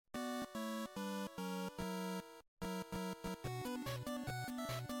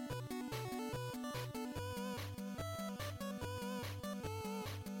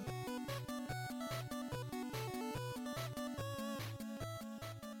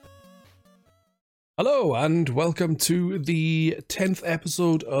Hello and welcome to the 10th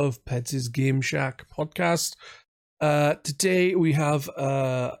episode of Peds' Game Shack podcast. Today we have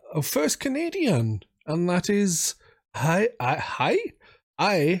our first Canadian, and that is I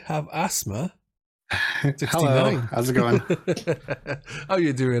have asthma. 69. Hello, how's it going? How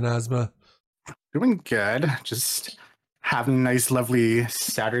you doing, asthma? Doing good. Just having a nice, lovely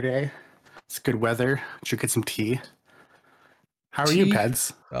Saturday. It's good weather. Drinking some tea. How are you,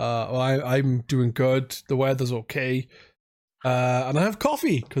 Peds? I'm doing good. The weather's okay. And I have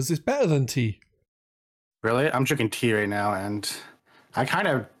coffee because it's better than tea. Really? I'm drinking tea right now, and I kind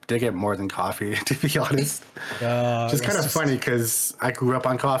of dig it more than coffee, to be honest. Just kind of funny because I grew up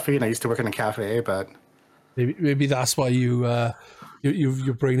on coffee and I used to work in a cafe, but maybe that's why your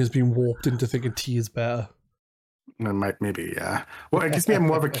brain has been warped into thinking tea is better. Maybe, yeah. Well, it gives me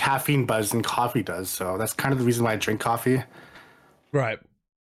more of a caffeine buzz than coffee does, so that's kind of the reason why I drink coffee. Right.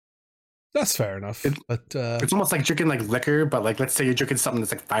 That's fair enough. It's almost like drinking like liquor, but like let's say you're drinking something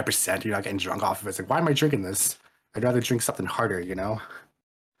that's like 5%, you're not getting drunk off of it. It's like, why am I drinking this? I'd rather drink something harder, you know?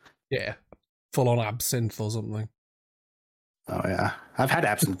 Yeah. Full on absinthe or something. Oh yeah. I've had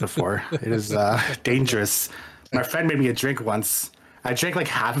absinthe before. It is dangerous. My friend made me a drink once. I drank like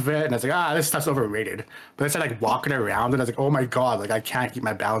half of it and I was like, this stuff's overrated. But I started like walking around and I was like, oh my god, like I can't keep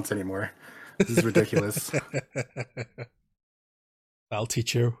my balance anymore. This is ridiculous. I'll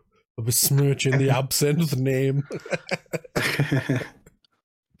teach you. I'll be smirching the absinthe name.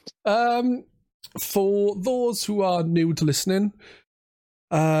 For those who are new to listening,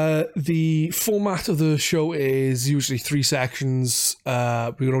 the format of the show is usually 3 sections.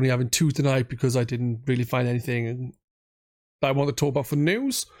 We're only having 2 tonight because I didn't really find anything that I want to talk about for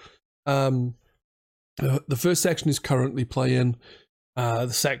news. The first section is currently playing.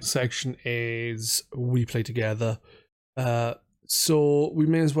 The second section is we play together. So we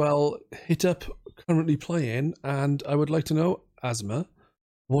may as well hit up currently playing, and I would like to know, Asma,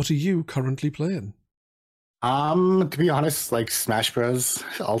 what are you currently playing? To be honest, like Smash Bros.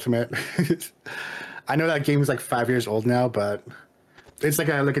 Ultimate. I know that game is like 5 years old now, but it's like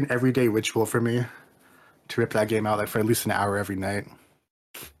an everyday ritual for me to rip that game out like for at least an hour every night.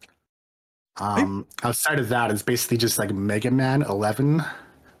 Outside of that, it's basically just like Mega Man 11,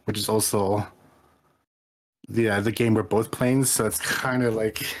 which is also the game we're both playing, so it's kind of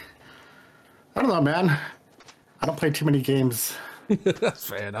like, I don't know, man. I don't play too many games. That's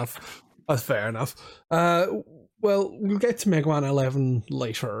fair enough. Well, we'll get to Mega Man 11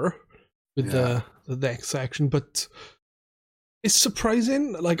 later with the next section, but it's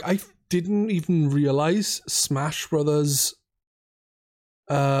surprising. Like, I didn't even realize Smash Brothers.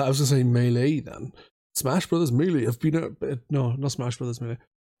 I was gonna say Melee then. Smash Brothers Melee have been no, not Smash Brothers Melee.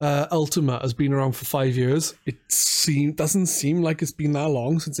 Ultimate has been around for 5 years. It doesn't seem like it's been that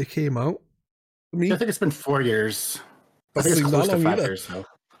long since it came out. I think it's been 4 years. I think it's close to 5 years. So.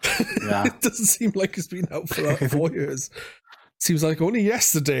 Yeah. It doesn't seem like it's been out for 4 years. Seems like only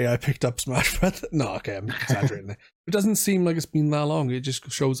yesterday I picked up Smash Brothers. No, okay, I'm exaggerating. It doesn't seem like it's been that long. It just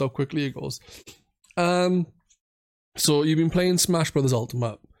shows how quickly it goes. So you've been playing Smash Brothers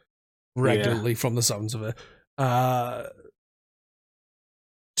Ultimate regularly from the sounds of it.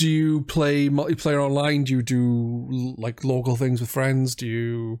 Do you play multiplayer online? Do you do like local things with friends? Do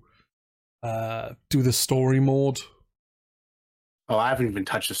you do the story mode? Oh, I haven't even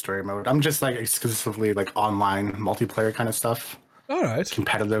touched the story mode. I'm just like exclusively like online multiplayer kind of stuff. All right.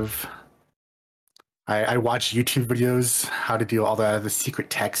 Competitive. I watch YouTube videos, how to do all the secret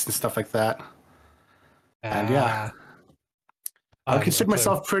text and stuff like that. And yeah. I consider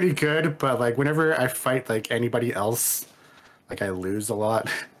myself pretty good, but like whenever I fight like anybody else, like I lose a lot.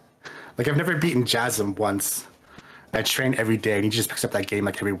 Like I've never beaten Jasm once. I train every day and he just picks up that game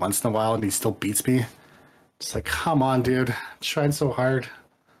like every once in a while and he still beats me. It's like, come on, dude. I'm trying so hard.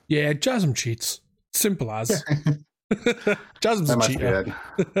 Yeah, Jasm cheats. Simple as. Jasm's a cheater.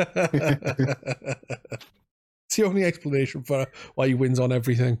 It's the only explanation for why he wins on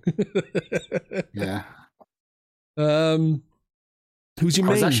everything. Yeah. Who's your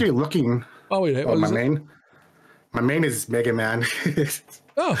main? I was actually looking. Oh, wait. My main? My main is Mega Man.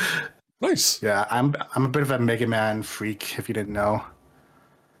 Oh, nice. Yeah, I'm a bit of a Mega Man freak, if you didn't know.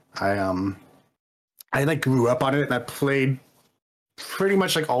 I like grew up on it and I played pretty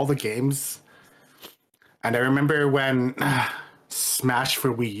much like all the games. And I remember when Smash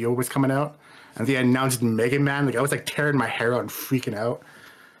for Wii U was coming out and they announced Mega Man, like I was like tearing my hair out and freaking out.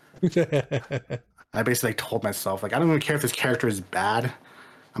 I basically like, told myself, like, I don't even care if this character is bad.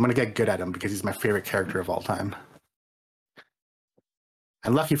 I'm gonna get good at him because he's my favorite character of all time.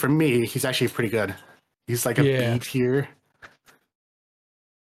 And lucky for me, he's actually pretty good. He's like a B tier.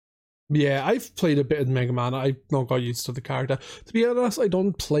 Yeah, I've played a bit of Mega Man. I've not got used to the character. To be honest, I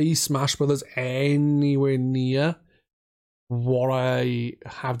don't play Smash Brothers anywhere near what I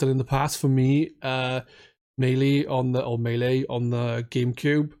have done in the past. For me, Melee on the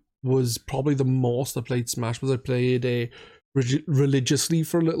GameCube was probably the most I played Smash Bros. I played religiously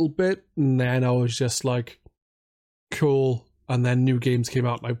for a little bit, and then I was just like, cool. And then new games came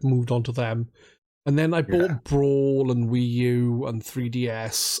out, and I moved on to them. And then I bought Brawl and Wii U and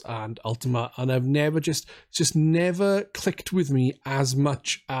 3DS and Ultimate, and I've never just never clicked with me as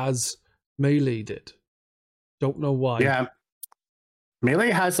much as Melee did. Don't know why. Yeah, Melee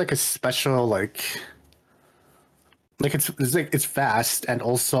has like a special like it's fast, and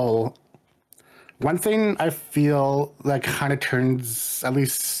also one thing I feel like kind of turns at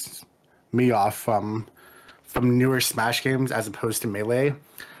least me off from newer Smash games as opposed to Melee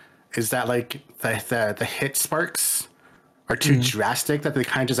is that like the hit sparks are too drastic that they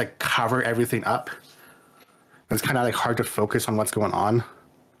kind of just like cover everything up. It's kind of like hard to focus on what's going on.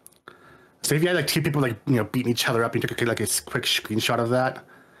 So if you had like two people like, you know, beating each other up and you took like a quick screenshot of that,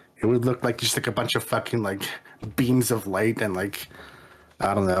 it would look like just like a bunch of fucking like beams of light and like,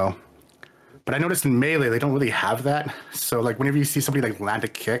 I don't know. But I noticed in Melee, they don't really have that. So like whenever you see somebody like land a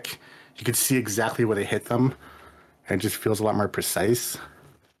kick, you can see exactly where they hit them. And it just feels a lot more precise.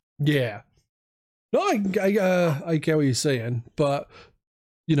 Yeah. No, I get what you're saying, but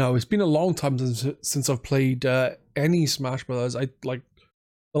you know, it's been a long time since I've played any Smash Brothers. I like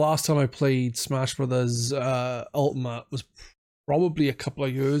the last time I played Smash Brothers Ultimate was probably a couple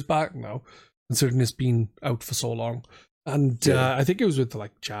of years back now, considering it's been out for so long. And I think it was with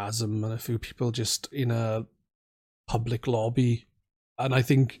like Jasm and a few people just in a public lobby. And I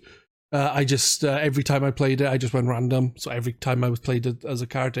think I just every time I played it, I just went random. So every time I was played it as a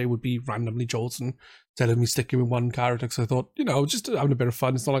character, it would be randomly chosen instead of me sticking with one character. Because I thought, you know, just having a bit of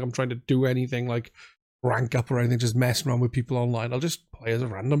fun. It's not like I'm trying to do anything like rank up or anything, just messing around with people online. I'll just play as a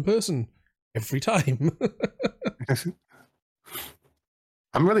random person every time.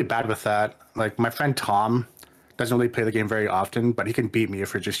 I'm really bad with that. Like my friend Tom doesn't really play the game very often, but he can beat me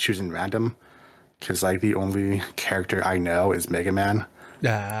if we're just choosing random. Because like the only character I know is Mega Man.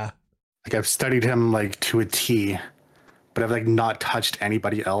 Yeah. Like I've studied him like to a T, but I've like not touched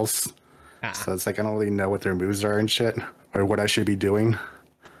anybody else. So it's like I don't really know what their moves are and shit, or what I should be doing.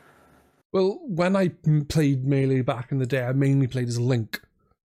 Well, when I played Melee back in the day, I mainly played as Link.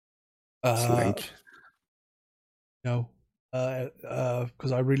 Link. No,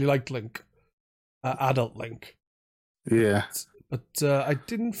 because I really liked Link, adult Link. Yeah, but I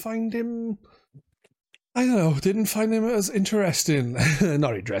didn't find him. I don't know. Didn't find him as interesting.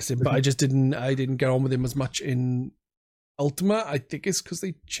 Not interesting, but I just didn't. I didn't get on with him as much in Ultimate. I think it's because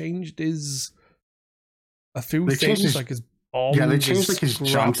they changed a few things, like his bombs. Yeah, they changed like his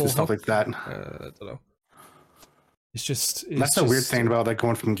jumps and stuff like that. I don't know. It's just that's the weird thing about like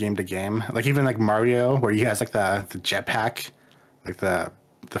going from game to game. Like even like Mario, where he has like the jetpack, like the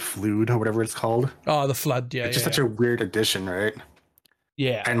Flood or whatever it's called. Oh, the Flood. Yeah, it's just such a weird addition, right?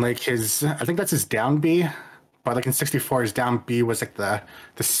 Yeah, and like I think that's his down B, but like in 64, his down B was like the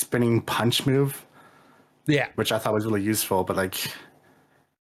spinning punch move. Yeah, which I thought was really useful, but like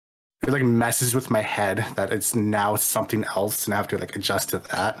it like messes with my head that it's now something else, and I have to like adjust to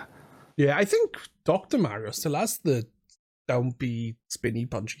that. Yeah, I think Dr. Mario still has the down B spinny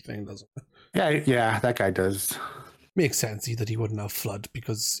punchy thing, doesn't it? Yeah, that guy does. Makes sense that he wouldn't have Flood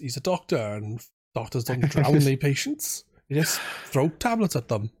because he's a doctor, and doctors don't drown their patients. You just throw tablets at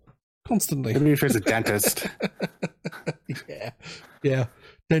them constantly. Maybe if he's a dentist. Yeah.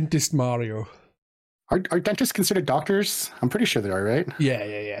 Dentist Mario. Are dentists considered doctors? I'm pretty sure they are, right?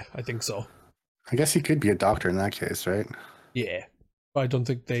 Yeah. I think so. I guess he could be a doctor in that case, right? Yeah. But I don't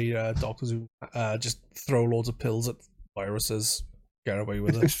think they doctors who just throw loads of pills at viruses get away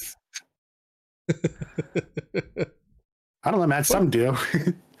with it. I don't know, man. Some do.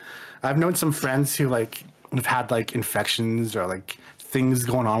 I've known some friends who like have had like infections or like things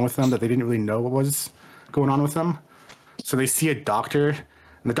going on with them that they didn't really know what was going on with them. So they see a doctor,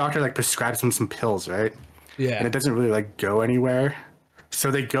 and the doctor like prescribes them some pills, right? Yeah. And it doesn't really like go anywhere.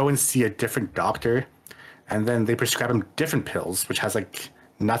 So they go and see a different doctor, and then they prescribe them different pills, which has like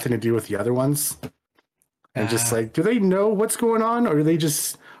nothing to do with the other ones. And just like, do they know what's going on, or are you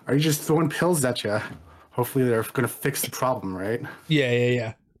just throwing pills at you? Hopefully they're going to fix the problem, right?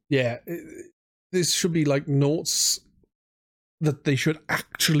 Yeah. This should be like notes that they should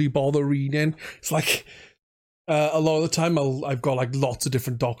actually bother reading. It's like a lot of the time I've got like lots of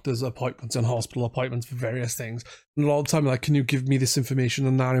different doctor's appointments and hospital appointments for various things. And a lot of the time, like, can you give me this information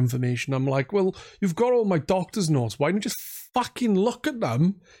and that information? I'm like, well, you've got all my doctor's notes. Why don't you just fucking look at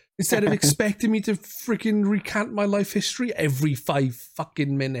them instead of expecting me to freaking recant my life history every 5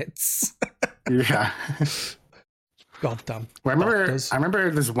 fucking minutes. Yeah. Goddamn. Well, I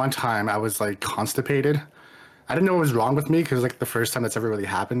remember this one time I was like constipated. I didn't know what was wrong with me because it was like the first time that's ever really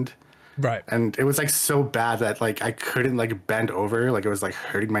happened. Right. And it was like so bad that like I couldn't like bend over, like it was like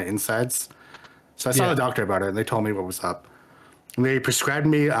hurting my insides. So I saw the doctor about it and they told me what was up. And they prescribed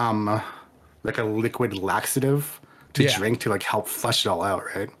me like a liquid laxative to drink to like help flush it all out,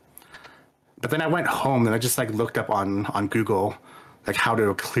 right? But then I went home and I just like looked up on Google like how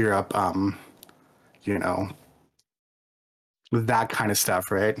to clear up you know, that kind of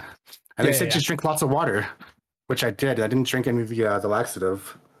stuff, right? And they said just drink lots of water, which I did. I didn't drink any of the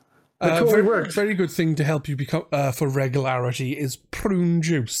laxative. It totally worked. Very good thing to help you become for regularity is prune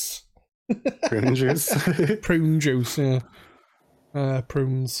juice. Prune juice? Prune juice, yeah.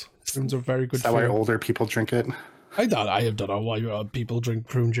 Prunes are very good. Is that why older people drink it? I don't know why people drink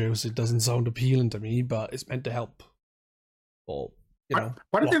prune juice. It doesn't sound appealing to me, but it's meant to help. Or, you know,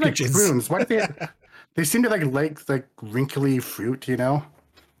 why do they like prunes? Why do they? They seem to like wrinkly fruit, you know,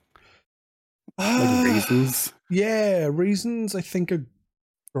 like raisins. Yeah, raisins. I think are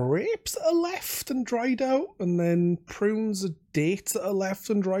grapes that are left and dried out, and then prunes are dates that are left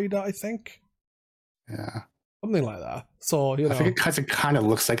and dried out. I think. Yeah. Something like that. So you know, I think because it kind of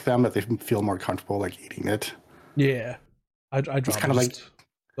looks like them, that they feel more comfortable like eating it. Yeah, I'd rather kind of like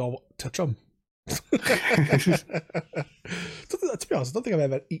don't touch them. To be honest, I don't think I've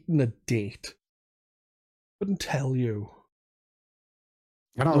ever eaten a date. Couldn't tell you.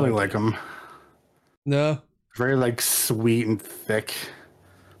 I don't really like them. No. Very like sweet and thick,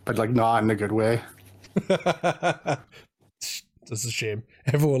 but like not in a good way. That's a shame.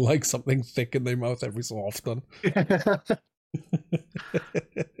 Everyone likes something thick in their mouth every so often.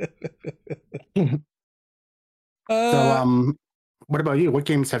 So, what about you? What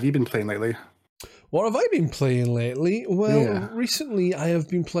games have you been playing lately? What have I been playing lately? Well, recently I've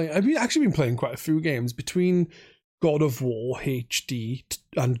actually been playing quite a few games between God of War HD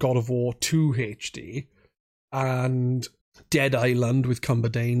and God of War 2 HD and Dead Island with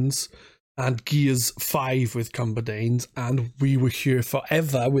Cumberdanes and Gears 5 with Cumberdanes and We Were Here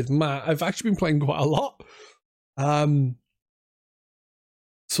Forever with Matt. I've actually been playing quite a lot.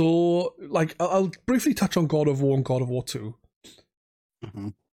 So, like, I'll briefly touch on God of War and God of War 2. Mm-hmm.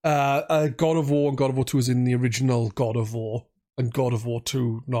 God of War and God of War 2 is in the original God of War, and God of War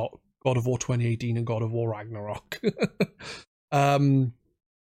 2, not God of War 2018 and God of War Ragnarok.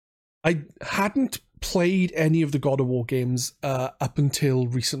 I hadn't played any of the God of War games up until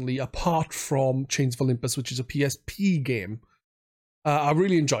recently, apart from Chains of Olympus, which is a PSP game. I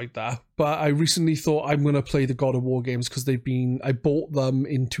really enjoyed that, but I recently thought I'm going to play the God of War games because I bought them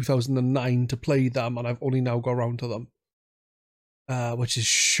in 2009 to play them, and I've only now got around to them. Which is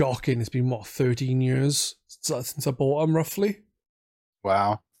shocking. It's been, 13 years since I bought them, roughly.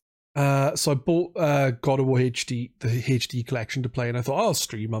 Wow. So I bought God of War HD, the HD collection to play, and I thought, I'll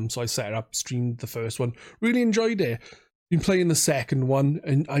stream them. So I set it up, streamed the first one. Really enjoyed it. Been playing the second one,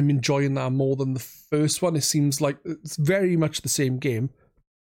 and I'm enjoying that more than the first one. It seems like it's very much the same game,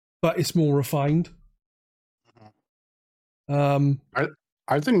 but it's more refined. Are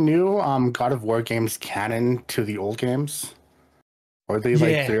the new God of War games canon to the old games? Or are they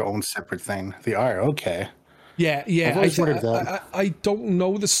like their own separate thing? They are, okay. Yeah. I don't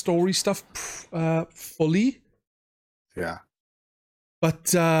know the story stuff fully. Yeah.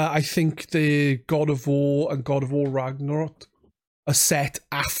 But I think the God of War and God of War Ragnarok are set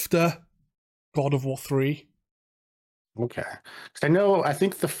after God of War 3. Okay. Because I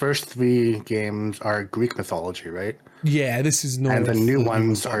think the first 3 games are Greek mythology, right? Yeah, this is Norse. And the new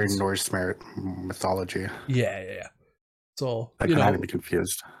ones are Norse mythology. Yeah. So, I kind of be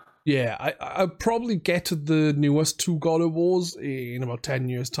confused. Yeah, I'll probably get to the newest 2 God of Wars in about 10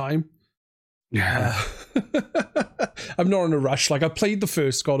 years' time. Yeah. I'm not in a rush. Like, I played the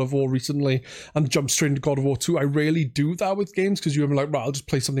first God of War recently and jumped straight into God of War 2. I rarely do that with games because you're like, well, I'll just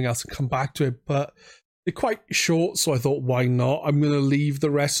play something else and come back to it. But they're quite short, so I thought, why not? I'm going to leave the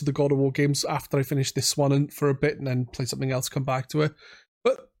rest of the God of War games after I finish this one for a bit and then play something else, come back to it.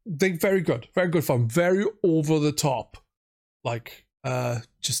 But they're very good fun, very over the top. Like,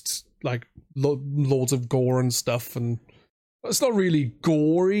 just like loads of gore and stuff, and it's not really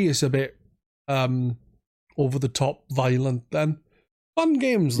gory. It's a bit over the top violent. Then fun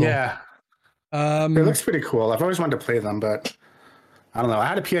games though. Yeah. It looks pretty cool. I've always wanted to play them, but I don't know. I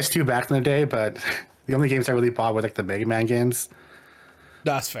had a PS2 back in the day, but the only games I really bought were like the Mega Man games.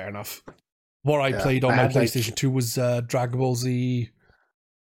 That's fair enough. What I played on my PlayStation 2 was Dragon Ball Z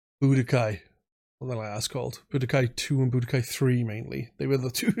Budokai. something like that's called. Budokai 2 and Budokai 3 mainly. They were the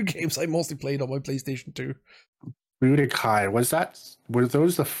two games I mostly played on my PlayStation 2. Budokai, were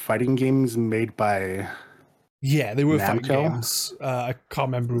those the fighting games made by... Yeah, they were Namco? fighting games. I can't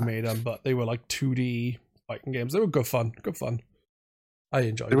remember who made them, but they were like 2D fighting games. They were good fun. I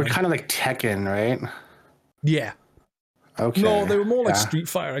enjoyed them. They were kind of like Tekken, right? Yeah. Okay. No, they were more like Street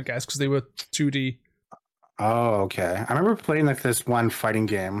Fighter, I guess, because they were 2D. Oh, okay. I remember playing like this one fighting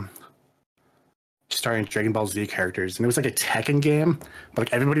game starring Dragon Ball Z characters, and it was like a Tekken game, but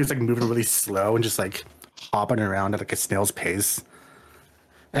like everybody was like moving really slow and just like hopping around at like a snail's pace.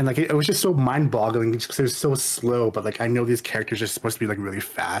 And like it was just so mind-boggling because it was so slow, but like I know these characters are supposed to be like really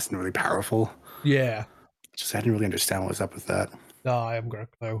fast and really powerful. Yeah. Just I didn't really understand what was up with that. No, I am going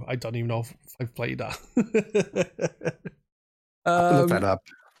to know. I don't even know if I've played that. I'll look that up.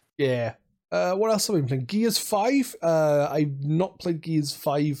 Yeah. What else have I been playing? Gears 5. I've not played Gears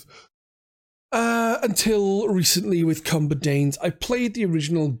 5 until recently with Cumber Danes. I played the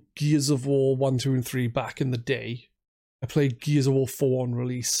original Gears of War 1, 2, and 3 back in the day. I played Gears of War 4 on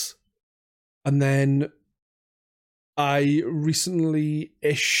release. And then I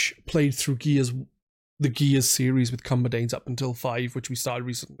recently-ish played through the Gears series with Cumber Danes up until 5, which we started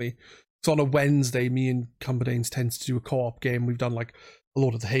recently. So on a Wednesday, me and Cumber Danes tends to do a co-op game. We've done like a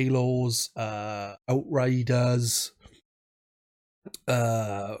lot of the Halos, Outriders,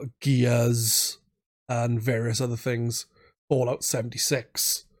 Gears, and various other things. Fallout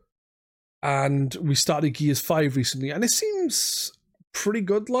 76. And we started Gears 5 recently, and it seems pretty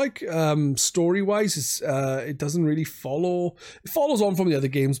good. Like story-wise, it doesn't really follow. It follows on from the other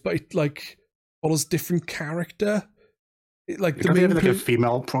games, but it like follows different character. Like the main like a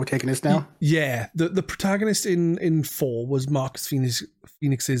female protagonist now. Yeah, the protagonist in 4 was Marcus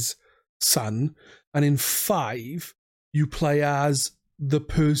Phoenix's son, and in 5 you play as the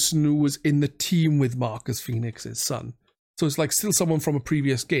person who was in the team with Marcus Phoenix's son. So it's like still someone from a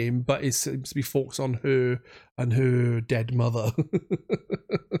previous game, but it seems to be focused on her and her dead mother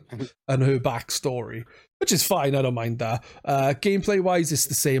and her backstory, which is fine. I don't mind that. Gameplay wise, it's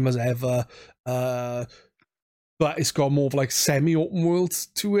the same as ever. But it's got more of like semi-open world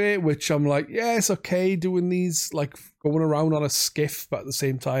to it, which I'm like, yeah, it's okay doing these, like going around on a skiff, but at the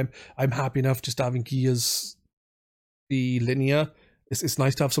same time, I'm happy enough just having Gears be linear. It's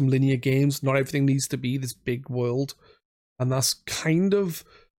nice to have some linear games. Not everything needs to be this big world. And that's kind of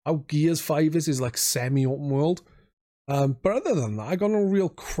how Gears 5 is like semi-open world. But other than that, I got no real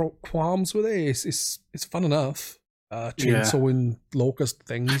qualms with it. It's fun enough. Chainsawing locust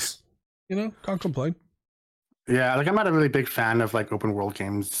things, can't complain. Yeah, like I'm not a really big fan of like open world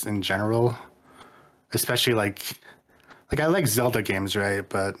games in general, especially like I like Zelda games, right?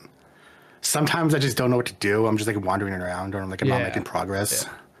 But sometimes I just don't know what to do. I'm just like wandering around, or I'm like not making progress.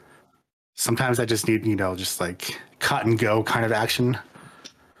 Yeah. Sometimes I just need, just like cut and go kind of action,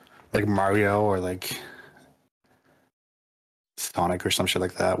 like Mario or like Sonic or some shit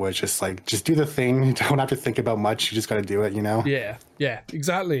like that, where it's just like, just do the thing. You don't have to think about much. You just got to do it, Yeah,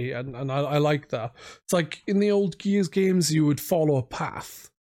 exactly. And I like that. It's like in the old Gears games, you would follow a path,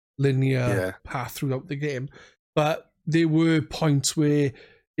 linear path throughout the game. But there were points where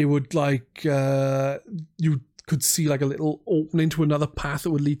it would like, you could see like a little opening to another path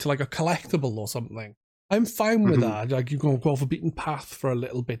that would lead to like a collectible or something. I'm fine with that. Like you can go off a beaten path for a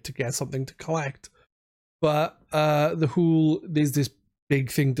little bit to get something to collect. But there's this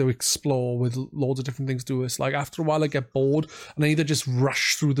big thing to explore with loads of different things to do. It's like after a while I get bored and I either just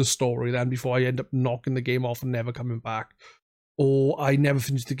rush through the story then before I end up knocking the game off and never coming back. Or I never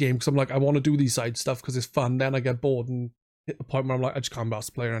finish the game because I'm like, I want to do these side stuff because it's fun. Then I get bored and hit the point where I'm like, I just can't bounce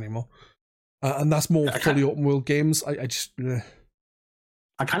the player anymore. And that's more fully open world games. I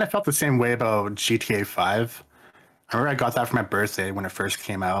kind of felt the same way about GTA 5. I remember I got that for my birthday when it first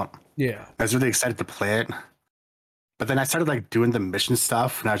came out. Yeah. I was really excited to play it. But then I started like doing the mission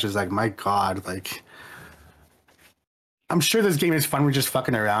stuff and I was just like, my God, like I'm sure this game is fun. We're just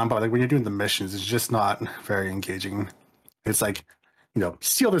fucking around, but like when you're doing the missions, it's just not very engaging. It's like,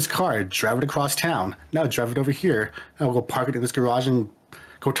 steal this car, drive it across town. Now drive it over here. I'll go park it in this garage and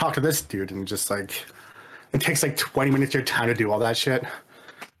go talk to this dude. And just like, it takes like 20 minutes of your time to do all that shit.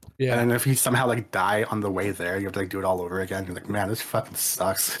 Yeah. And if you somehow like die on the way there, you have to like do it all over again. You're like, man, this fucking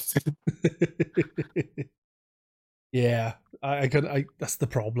sucks. Yeah, I that's the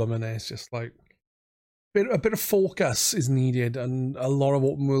problem, and it's just like a bit of focus is needed, and a lot of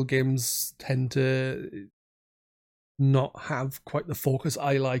open world games tend to not have quite the focus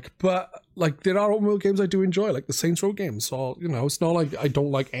I like. But like there are open world games I do enjoy, like the Saints Row games. So it's not like I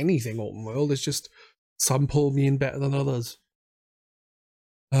don't like anything open world. It's just some pull me in better than others.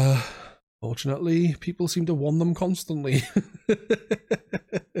 Fortunately, people seem to want them constantly.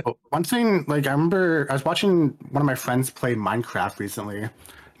 One thing, like I remember, I was watching one of my friends play Minecraft recently.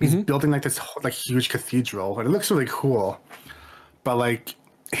 He's building like this like huge cathedral, and it looks really cool. But like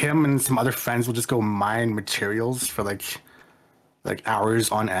him and some other friends will just go mine materials for like hours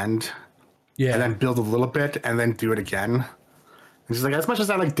on end, and then build a little bit, and then do it again. And just like as much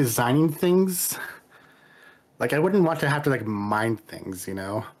as I like designing things, like I wouldn't want to have to like mine things, you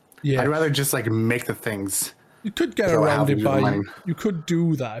know. Yeah, I'd rather just like make the things. You could get around it by you could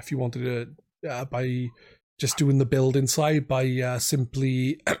do that if you wanted to by just doing the build inside by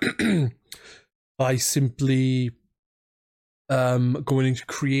simply going into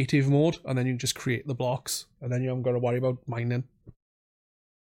creative mode, and then you just create the blocks, and then you haven't got to worry about mining.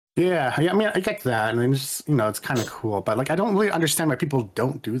 Yeah, I mean, I get that, and it's just, you know, it's kind of cool, but like I don't really understand why people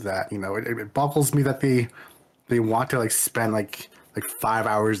don't do that. You know, it boggles me that they want to like spend like 5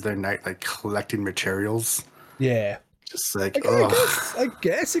 hours of their night like collecting materials. Yeah, just like I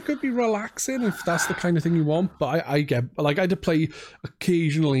guess it could be relaxing if that's the kind of thing you want. But I get like I had to play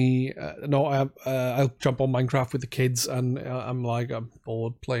occasionally. I'll jump on Minecraft with the kids, and I'm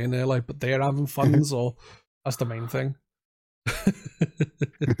bored playing there. Like, but they're having fun, so that's the main thing.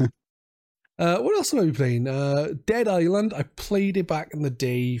 What else am I playing? Dead Island. I played it back in the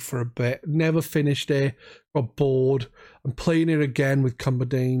day for a bit. Never finished it. Got bored. I'm playing it again with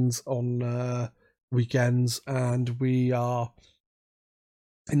Cumberdanes on weekends, and we are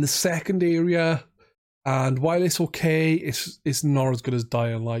in the second area. And while it's okay, it's not as good as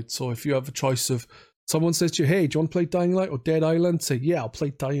Dying Light. So if you have a choice of someone says to you, "Hey, do you want to play Dying Light or Dead Island?" Say, "Yeah, I'll play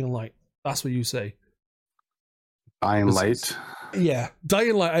Dying Light." That's what you say. Dying Light. Yeah,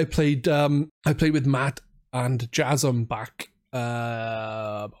 Dying Light. I played with Matt and Jasm back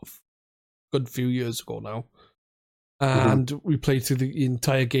a good few years ago now, and we played through the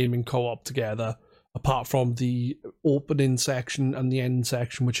entire game in co-op together. Apart from the opening section and the end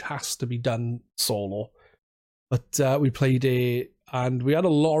section, which has to be done solo, but we played it and we had a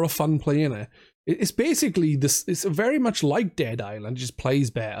lot of fun playing it. It's basically this. It's very much like Dead Island, it just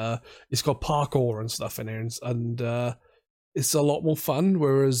plays better. It's got parkour and stuff in there, and it's a lot more fun,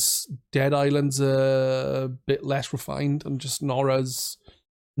 whereas Dead Island's a bit less refined and just not as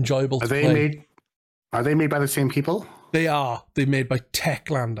enjoyable to play. Are they made by the same people? They are. They're made by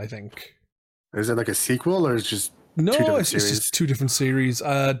Techland, I think. Is it like a sequel, or is it just it's just two different series?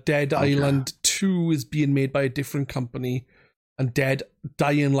 Dead Island 2 is being made by a different company, and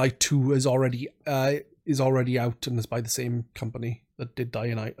Dying Light 2 is already out and is by the same company that did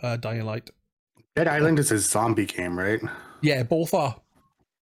Dying Light. Dead Island is a zombie game, right? Yeah, both are.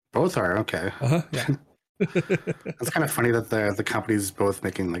 Both are, okay. Yeah. It's kind of funny that the company's both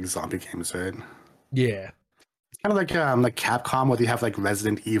making like zombie games, right? Yeah. It's kind of like Capcom, where you have like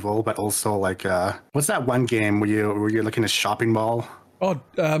Resident Evil, but also like what's that one game where you're looking at a shopping mall? Oh,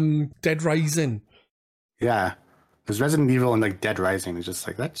 Dead Rising. Yeah. There's Resident Evil and like Dead Rising. It's just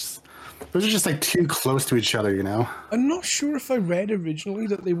like those are just like too close to each other, you know? I'm not sure if I read originally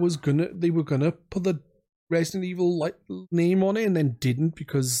that they were gonna put the Resident Evil name on it and then didn't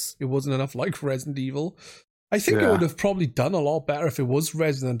because it wasn't enough like Resident Evil. I think it would have probably done a lot better if it was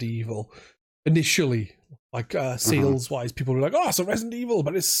Resident Evil initially. Like sales wise, people were like, "Oh, it's a Resident Evil,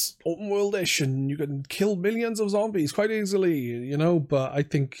 but it's open world-ish, and you can kill millions of zombies quite easily," you know. But I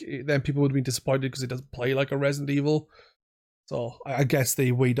think then people would have been disappointed because it doesn't play like a Resident Evil. So I guess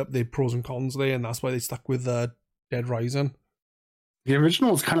they weighed up the pros and cons there, and that's why they stuck with Dead Rising. The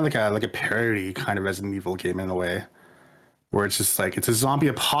original is kind of like a parody kind of Resident Evil game in a way, where it's just like it's a zombie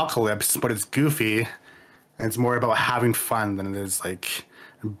apocalypse, but it's goofy, and it's more about having fun than it is like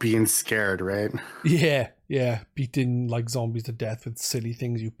being scared, right? Yeah, beating like zombies to death with silly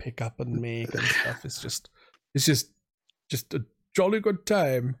things you pick up and make and stuff. It's just a jolly good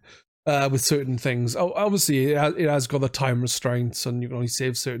time with certain things. Oh, obviously, it has got the time restraints, and you can only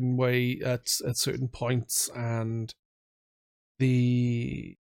save certain way at certain points, and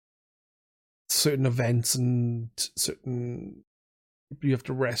the certain events and certain people you have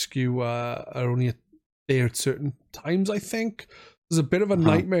to rescue are only there at certain times. I think there's a bit of a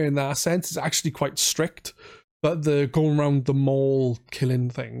nightmare in that sense. It's actually quite strict, but the going around the mall killing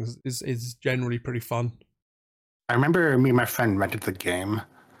things is generally pretty fun. I remember me and my friend rented the game,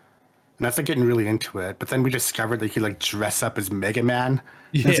 and that's like getting really into it. But then we discovered that you could like dress up as Mega Man.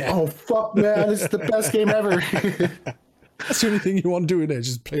 Yeah. Like, oh fuck, man! This is the best game ever. That's the only thing you want to do in it.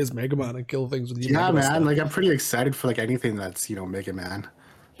 Just play as Mega Man and kill things with your Mega Man. stuff. Like I'm pretty excited for like anything that's Mega Man.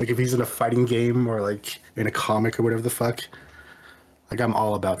 Like if he's in a fighting game or like in a comic or whatever the fuck. Like I'm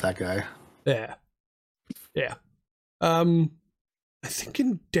all about that guy. Yeah. I think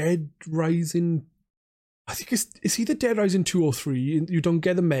in Dead Rising, I think it's either Dead Rising 2 or 3. You don't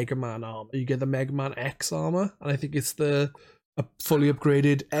get the Mega Man armor, you get the Mega Man X armor, and I think it's the fully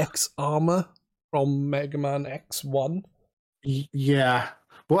upgraded X armor from Mega Man X1. Yeah.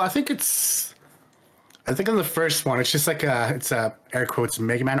 Well, I think in the first one, it's just like it's a air quotes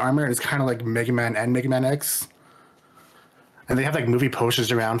Mega Man armor, and it's kind of like Mega Man and Mega Man X. And they have like movie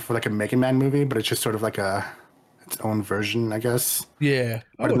posters around for like a Mega Man movie, but it's just sort of like its own version, I guess. Yeah.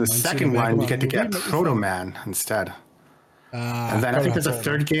 But in the second one, you get to get Proto Man instead. And then I think there's a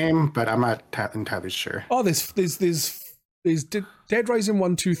third game, but I'm not entirely sure. Oh, there's Dead Rising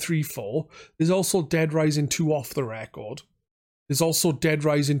 1, 2, 3, 4. There's also Dead Rising 2 Off the Record. There's also Dead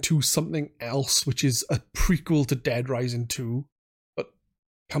Rising 2 something else, which is a prequel to Dead Rising 2, but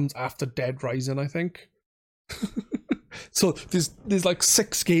comes after Dead Rising, I think. So there's like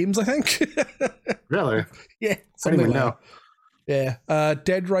 6 games, I think. Really? Yeah. I didn't even know. Yeah.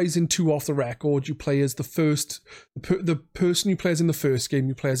 Dead Rising 2 Off the Record, you play as the person you play as in the first game,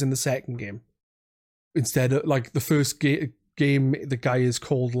 you play as in the second game. Instead of, like, the first game, the guy is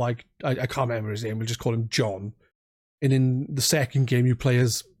called, like, I can't remember his name, we'll just call him John. And in the second game, you play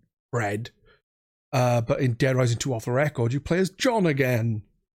as Fred. But in Dead Rising 2 Off the Record, you play as John again.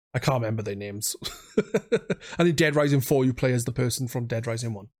 I can't remember their names. And in Dead Rising 4, you play as the person from Dead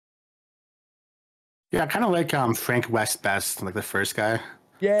Rising 1. Yeah, kind of like Frank West best, like the first guy.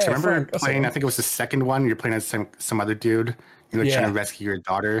 Yeah, so I remember playing, I think it was the second one, you're playing as some other dude. You're trying to rescue your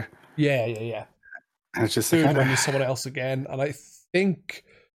daughter. Yeah. And it's just third one is someone else again. And I think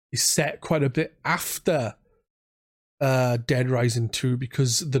he's set quite a bit after Dead Rising 2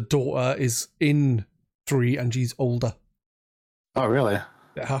 because the daughter is in 3 and she's older. Oh, really?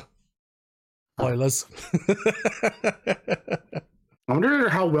 Yeah. Spoilers. I wonder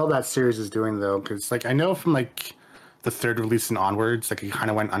how well that series is doing, though, because like I know from like the third release and onwards, like it kind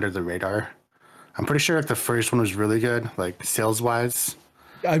of went under the radar. I'm pretty sure like the first one was really good, like sales-wise.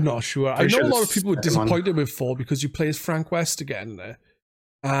 I'm not sure. I know a lot of people were disappointed with 4 because you play as Frank West again there.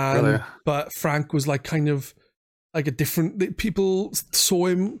 Really? But Frank was like kind of like a different... People saw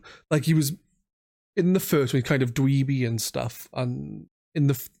him like he was in the first one, kind of dweeby and stuff. And in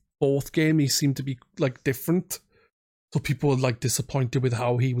the fourth game, he seemed to be like different. So people were like disappointed with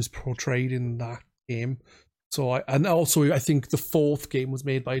how he was portrayed in that game. And also I think the fourth game was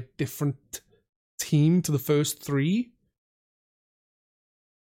made by a different team to the first 3.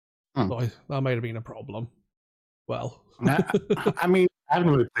 So that might have been a problem. Well, I mean, I haven't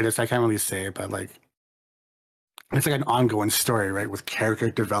really played this. I can't really say, but like, it's like an ongoing story, right? With character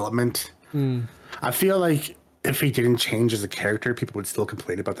development. I feel like if he didn't change as a character, people would still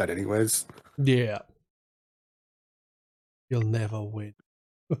complain about that anyways. Yeah. You'll never win.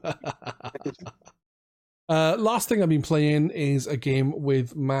 Last thing I've been playing is a game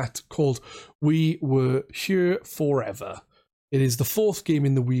with Matt called We Were Here Forever. It is the 4th game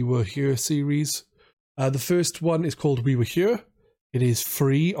in the We Were Here series. The first one is called We Were Here. It is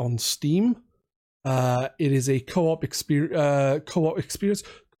free on Steam. It is a co-op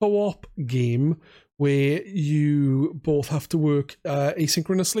game where you both have to work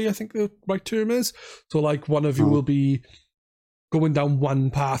asynchronously, I think the right term is. So like one of you will be going down one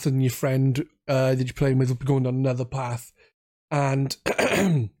path and your friend that you're playing with will be going down another path. And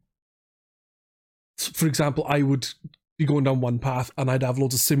for example, I would be going down one path and I'd have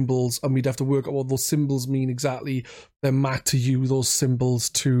loads of symbols and we'd have to work out what those symbols mean exactly. Then Matt to use those symbols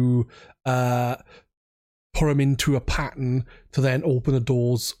to put them into a pattern to then open the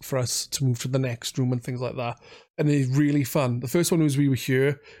doors for us to move to the next room and things like that. And it's really fun. The first one was We Were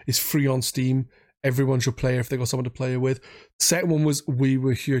Here. It's free on Steam. Everyone should play if they got someone to play with. The second one was We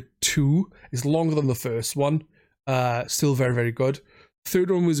Were Here 2. It's longer than the first one. Still very, very good.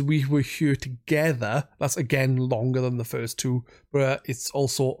 Third one was We Were Here Together. That's again longer than the first 2, but it's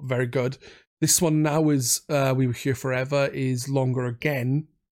also very good. This one now is We Were Here Forever, is longer again.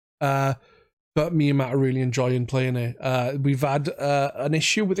 But me and Matt are really enjoying playing it. We've had an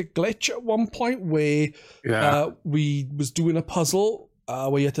issue with a glitch at one point where we was doing a puzzle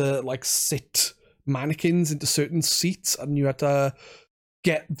where you had to like sit mannequins into certain seats and you had to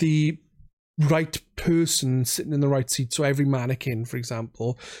get the right person sitting in the right seat. So every mannequin, for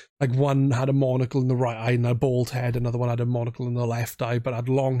example, like one had a monocle in the right eye and a bald head, another one had a monocle in the left eye but had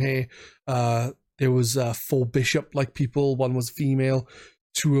long hair. There was 4 bishop like people, one was female,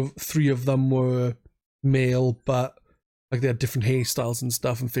 3 of them were male, but like they had different hairstyles and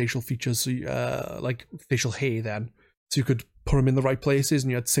stuff and facial features, so like facial hair then, so you could put them in the right places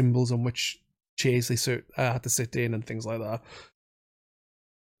and you had symbols on which chairs they had to sit in and things like that.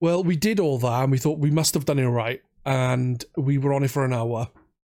 Well, we did all that and we thought we must have done it right. and we were on it for an hour.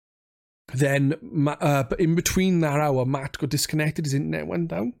 Then, but in between that hour, Matt got disconnected. His internet went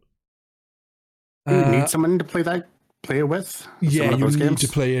down. You need someone to play it with? Yeah, you need to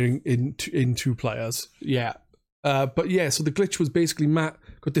play in 2 players. Yeah. But yeah, so the glitch was basically Matt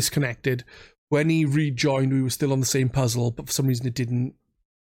got disconnected. When he rejoined, we were still on the same puzzle, but for some reason it didn't.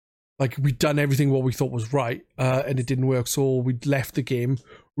 Like, we'd done everything what we thought was right, and it didn't work. So we'd left the game,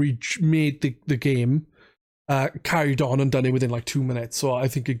 remade the game, carried on and done it within like 2 minutes. So I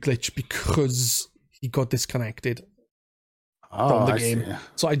think it glitched because he got disconnected from the game. See.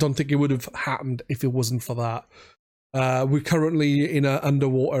 So I don't think it would have happened if it wasn't for that. We're currently in an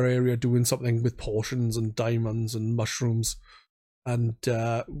underwater area doing something with potions and diamonds and mushrooms, and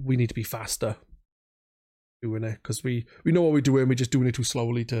we need to be faster doing it because we know what we're doing. We're just doing it too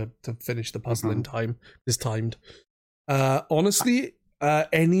slowly to finish the puzzle in time. It's timed. Honestly,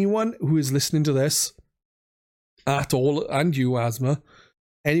 anyone who is listening to this at all, and you, Asma,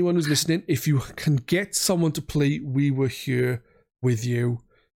 anyone who's listening, if you can get someone to play We Were Here with you,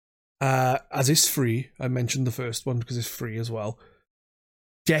 as it's free, I mentioned the first one because it's free as well.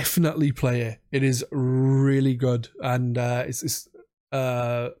 Definitely play it. It is really good, and it's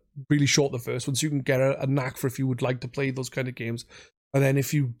really short, the first one, so you can get a knack for if you would like to play those kind of games. And then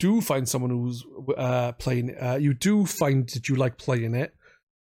if you do find someone who's playing, you do find that you like playing it,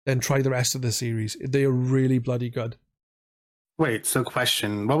 then try the rest of the series. They are really bloody good. Wait, so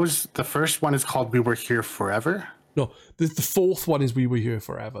question. What was the first one is called We Were Here Forever? No, the fourth one is We Were Here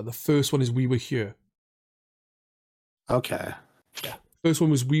Forever. The first one is We Were Here. Okay. Yeah. First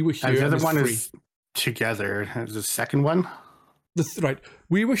one was We Were Here. And the other one is Together. Is the second one? Right.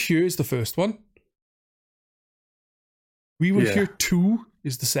 We Were Here is the first one. We Were Here 2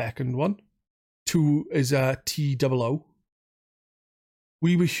 is the second one. 2 is TOO.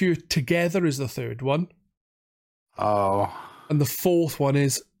 We Were Here Together is the third one. Oh. And the fourth one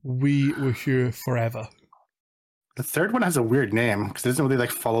is We Were Here Forever. The third one has a weird name because it doesn't really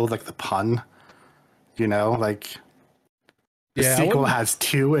follow the pun. You know, the sequel has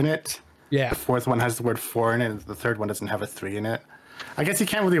 2 in it. Yeah. The fourth one has the word 4 in it, and the third one doesn't have a 3 in it. I guess you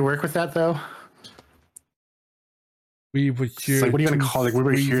can't really work with that though. We Were Here. What are you going to call it? We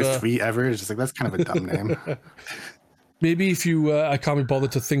Were Here 3 Ever? It's just that's kind of a dumb name. Maybe if you, I can't be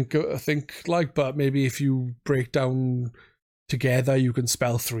bothered to think but maybe if you break down Together, you can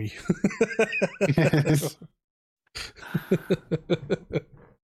spell 3.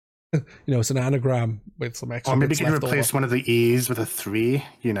 It's an anagram with some extra. Or maybe you can replace one of the E's with a 3,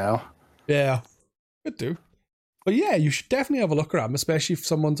 Yeah, could do. But yeah, you should definitely have a look around, especially if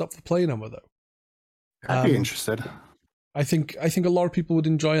someone's up for playing them with it. I'd be interested. I think a lot of people would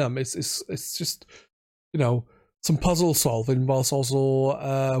enjoy them. It's just, some puzzle solving whilst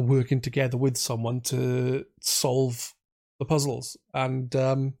also working together with someone to solve the puzzles. And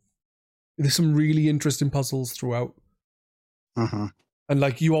there's some really interesting puzzles throughout. Mm-hmm.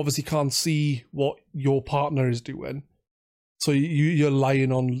 And you obviously can't see what your partner is doing. So you're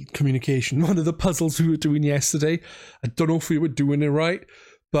relying on communication. One of the puzzles we were doing yesterday, I don't know if we were doing it right,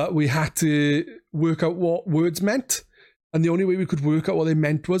 but we had to work out what words meant. And the only way we could work out what they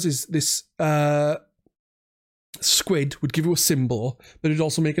meant is this squid would give you a symbol, but it'd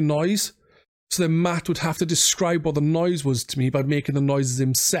also make a noise. So then Matt would have to describe what the noise was to me by making the noises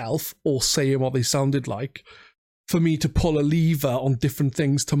himself or saying what they sounded like for me to pull a lever on different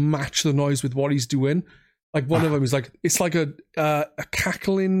things to match the noise with what he's doing. One of them is it's like a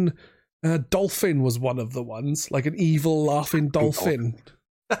cackling dolphin was one of the ones, like an evil laughing dolphin.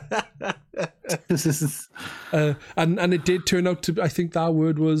 And it did turn out to, I think that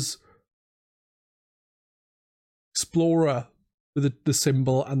word was explorer with the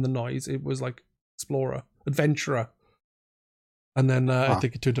symbol and the noise. It was like explorer, adventurer. And then I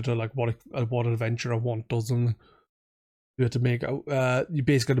think it turned into what an adventurer want does, and you had to make out. You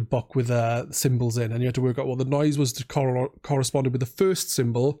basically had a book with symbols in, and you had to work out what the noise was to corresponded with the first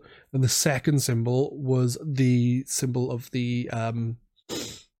symbol, and the second symbol was the symbol of the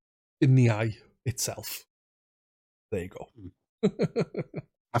in the eye itself. There you go.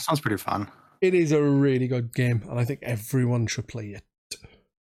 That sounds pretty fun. It is a really good game, and I think everyone should play it.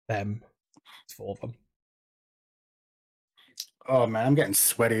 It's for them. Oh man, I'm getting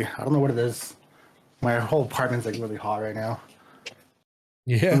sweaty. I don't know what it is. My whole apartment's really hot right now.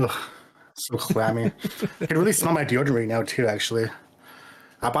 Yeah. Ugh, so clammy. I can really smell my deodorant right now too, actually.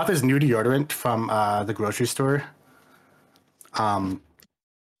 I bought this new deodorant from the grocery store.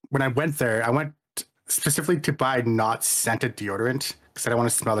 When I went there, I went specifically to buy not scented deodorant because I don't want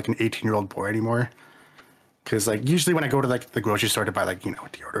to smell like an 18-year-old boy anymore. Because usually when I go to the grocery store to buy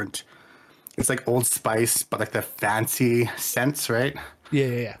deodorant, it's like Old Spice, but like the fancy scents, right?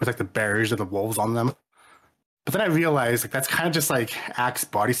 Yeah. With like the bears or the wolves on them. But then I realized like that's kind of just like Axe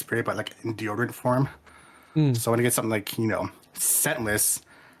body spray, but like in deodorant form. So I want to get something like, scentless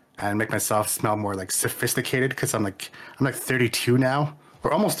and make myself smell more like sophisticated because I'm like 32 now,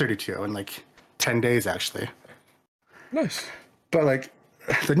 or almost 32 in like 10 days actually. Nice. But like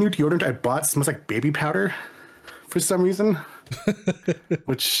the new deodorant I bought smells like baby powder for some reason,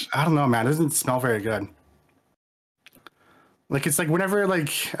 which I don't know, man. It doesn't smell very good. Like it's like whenever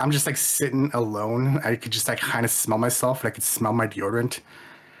like I'm just like sitting alone, I could just like kind of smell myself and I could smell my deodorant.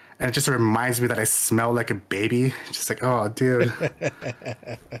 And it just reminds me that I smell like a baby. Just like, oh dude.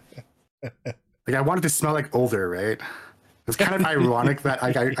 Like I wanted to smell like older, right? It's kind of ironic that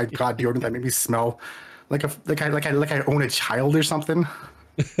I got deodorant that made me smell like I own a child or something.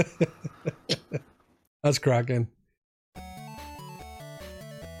 That's cracking.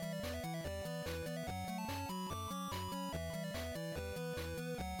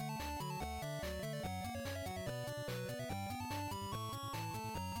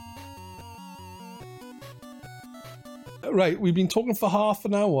 Right, we've been talking for half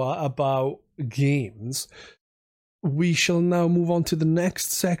an hour about games. We shall now move on to the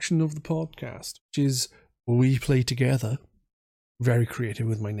next section of the podcast, which is We Play Together. Very creative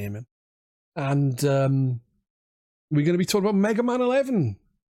with my naming. And we're going to be talking about Mega Man 11.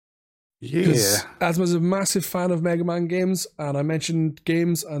 Yeah. Asma's a massive fan of Mega Man games, and I mentioned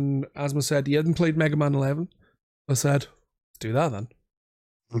games, and Asma said he hadn't played Mega Man 11. I said, let's do that then.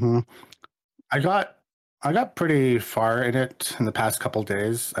 Mm-hmm. I got pretty far in it in the past couple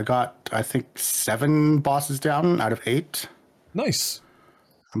days. I got, I think, 7 bosses down out of 8. Nice.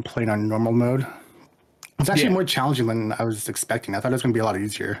 I'm playing on normal mode. It's actually more challenging than I was expecting. I thought it was going to be a lot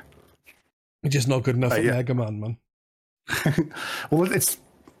easier. It's just not good enough for Mega Man.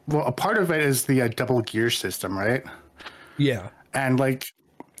 Well, a part of it is the double gear system, right? Yeah. And like,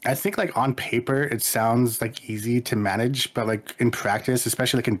 I think like on paper, it sounds like easy to manage, but like in practice,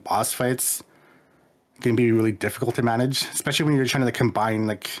 especially like in boss fights, can be really difficult to manage, especially when you're trying to like combine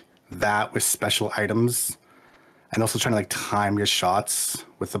like that with special items and also trying to like time your shots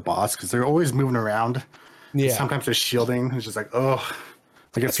with the boss because they're always moving around. Yeah. Sometimes they're shielding. It's just like, oh,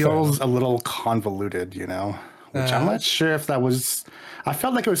 like it feels a little convoluted, which I'm not sure if that was. I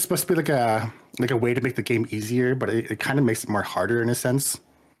felt like it was supposed to be like a way to make the game easier, but it kind of makes it more harder in a sense.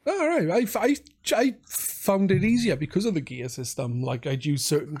 All right, I found it easier because of the gear system. Like I'd use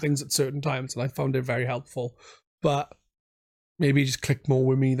certain things at certain times, and I found it very helpful. But maybe it just clicked more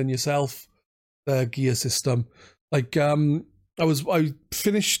with me than yourself. The gear system, like I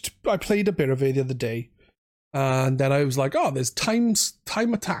played a bit of it the other day, and then I was like, oh, there's time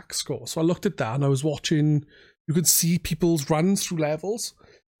attack score. So I looked at that, and I was watching. You could see people's runs through levels,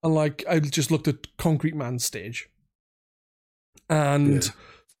 and like I just looked at Concrete Man's stage, and. Yeah.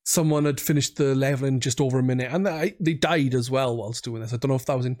 Someone had finished the level in just over a minute, and they died as well whilst doing this. I don't know if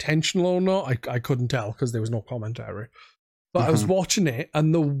that was intentional or not. I couldn't tell because there was no commentary. But I was watching it,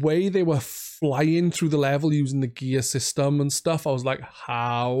 and the way they were flying through the level using the gear system and stuff, I was like,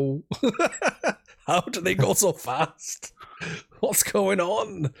 how? How do they go so fast? What's going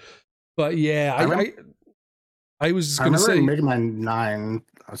on? But yeah, I was going to say... Mega Man 9...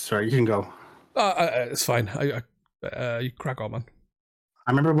 Oh, sorry, you can go. It's fine. You crack on, man.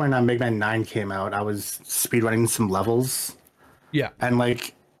 I remember when Mega Man 9 came out, I was speedrunning some levels. Yeah. And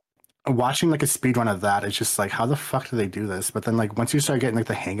like watching like a speedrun of that, it's just like, how the fuck do they do this? But then like once you start getting like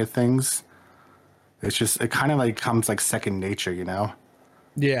the hang of things, it kind of like comes like second nature,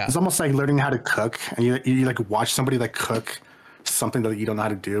 Yeah. It's almost like learning how to cook, and you like watch somebody like cook something that you don't know how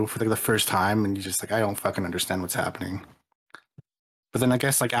to do for like the first time, and you just like, I don't fucking understand what's happening. But then I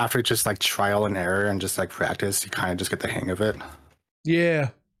guess like after just like trial and error and just like practice, you kind of just get the hang of it. Yeah.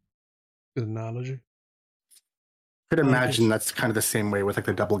 Good analogy. Could imagine that's kind of the same way with like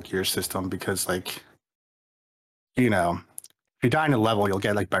the double gear system, because like, if you die in a level, you'll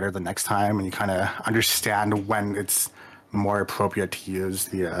get like better the next time, and you kind of understand when it's more appropriate to use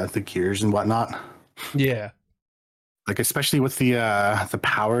the gears and whatnot. Yeah. Like especially with the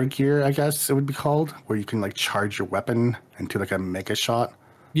power gear, I guess it would be called, where you can like charge your weapon into like a mega shot.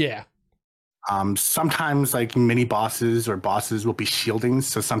 Yeah. Sometimes like mini bosses or bosses will be shielding,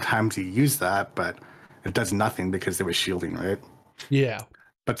 so sometimes you use that, but it does nothing because they were shielding, right? Yeah.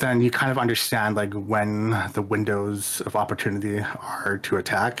 But then you kind of understand like when the windows of opportunity are to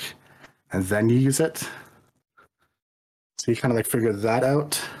attack, and then you use it. So you kind of like figure that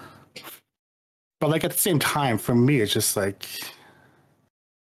out. But like at the same time, for me, it's just like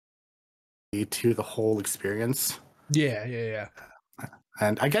to the whole experience. Yeah.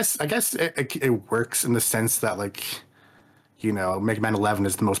 And I guess it works in the sense that, like, you know, Mega Man 11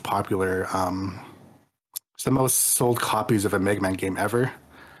 is the most popular, it's the most sold copies of a Mega Man game ever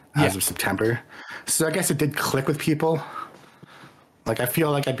as of September. So I guess it did click with people. Like, I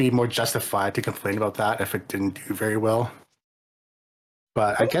feel like I'd be more justified to complain about that if it didn't do very well.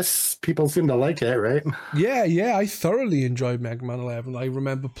 But I guess people seem to like it, right? Yeah, I thoroughly enjoyed Mega Man 11. I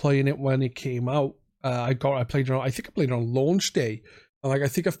remember playing it when it came out. I played it on, I think I played it on launch day. And like, I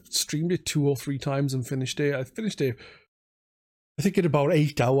think I've streamed it 2 or 3 times and finished it. I finished it, I think, in about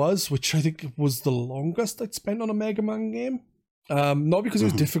 8 hours, which I think was the longest I'd spent on a Mega Man game. Not because it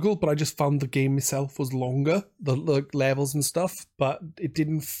was difficult, but I just found the game itself was longer, the levels and stuff, but it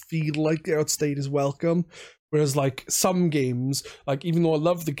didn't feel like it outstayed its welcome. Whereas, like, some games, like, even though I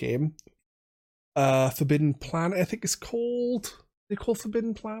love the game, Forbidden Planet, I think it's called. They call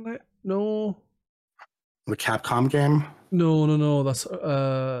Forbidden Planet? No. The Capcom game? No. That's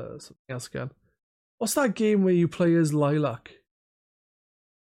something else again. What's that game where you play as Lilac?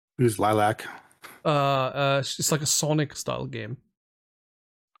 Who's Lilac? It's like a Sonic style game.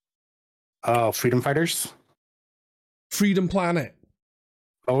 Oh, Freedom Fighters? Freedom Planet.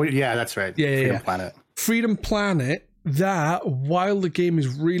 Oh, yeah, that's right. Yeah, Freedom Planet. Freedom Planet, that, while the game is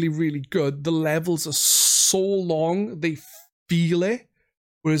really, really good, the levels are so long, they feel it.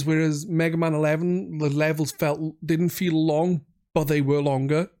 Whereas Mega Man 11, the levels didn't feel long, but they were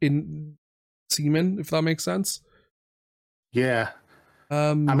longer in seeming, if that makes sense. Yeah.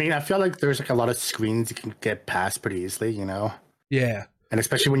 I mean, I feel like there's like a lot of screens you can get past pretty easily, you know? Yeah. And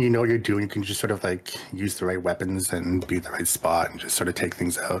especially when you know what you're doing, you can just sort of like use the right weapons and be at the right spot and just sort of take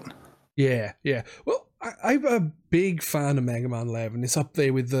things out. Yeah. Well, I'm a big fan of Mega Man 11. It's up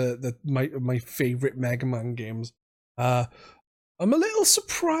there with my favorite Mega Man games. I'm a little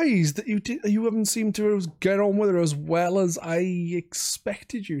surprised that you haven't seemed to get on with it as well as I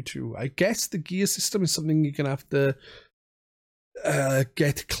expected you to. I guess the gear system is something you're gonna have to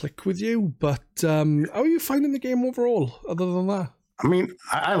get to click with you. But how are you finding the game overall? Other than that, I mean,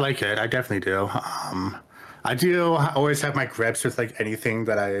 I like it. I definitely do. I do always have my grips with like anything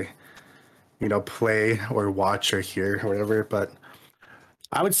that I, you know, play or watch or hear or whatever. But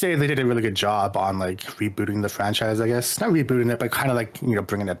I would say they did a really good job on like rebooting the franchise, I guess. Not rebooting it, but kind of like, you know,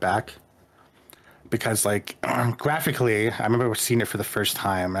 bringing it back. Because like graphically, I remember seeing it for the first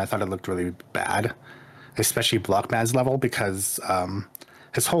time and I thought it looked really bad, especially Blockman's level, because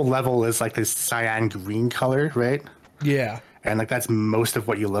his whole level is like this cyan green color, right? Yeah. And like that's most of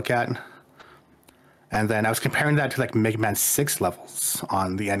what you look at. And then I was comparing that to like Mega Man 6 levels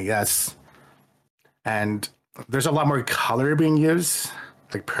on the NES. And there's a lot more color being used,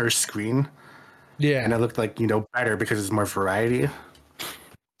 like per screen. Yeah. And it looked like, you know, better because there's more variety.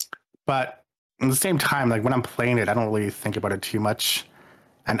 But at the same time, like when I'm playing it, I don't really think about it too much.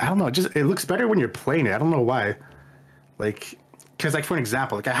 And I don't know, it looks better when you're playing it. I don't know why. Like, because like for an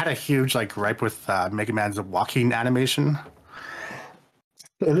example, like I had a huge like gripe with Mega Man's walking animation.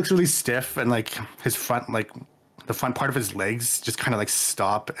 It looks really stiff, and like his front, like the front part of his legs just kind of like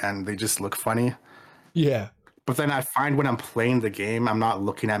stop and they just look funny. Yeah. But then I find when I'm playing the game, I'm not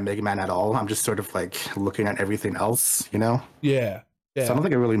looking at Mega Man at all. I'm just sort of like looking at everything else, you know? Yeah. So I don't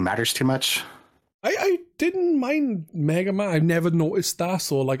think it really matters too much. I didn't mind Mega Man. I've never noticed that,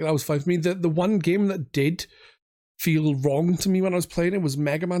 so like that was fine for me. The one game that did feel wrong to me when I was playing it was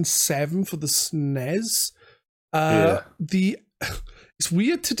Mega Man 7 for the SNES. It's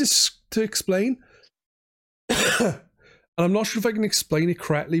weird to explain. And I'm not sure if I can explain it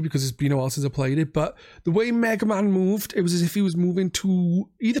correctly because it's been a while since I played it, but the way Mega Man moved, it was as if he was moving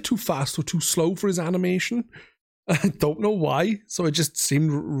either too fast or too slow for his animation. I don't know why, so it just seemed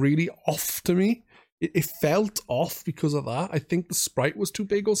really off to me. It felt off because of that. I think the sprite was too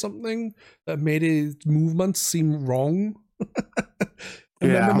big or something that made his movements seem wrong. I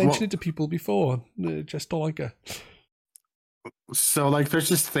remember mentioning it to people before. I just don't like it. So like there's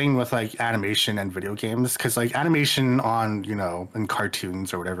this thing with like animation and video games, because like animation on, you know, in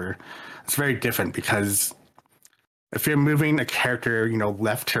cartoons or whatever, it's very different, because if you're moving a character, you know,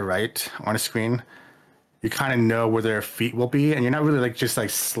 left to right on a screen, you kind of know where their feet will be, and you're not really like just like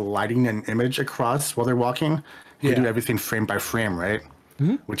sliding an image across while they're walking. You do everything frame by frame, right?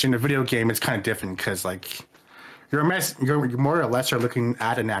 Mm-hmm. Which in a video game it's kind of different, because like you're more or less are looking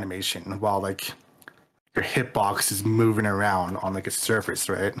at an animation while like your hitbox is moving around on like a surface,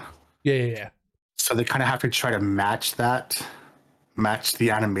 right? Yeah. So they kind of have to try to match the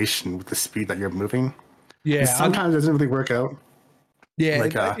animation with the speed that you're moving. Yeah. And sometimes it doesn't really work out. Yeah,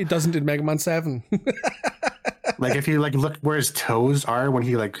 like, it doesn't in Mega Man 7. Like if you like look where his toes are when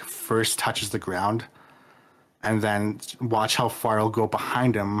he like first touches the ground, and then watch how far it'll go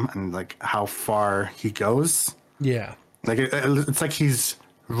behind him and like how far he goes. Yeah. Like it's like he's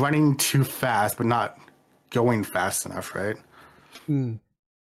running too fast, but not going fast enough, right? Mm.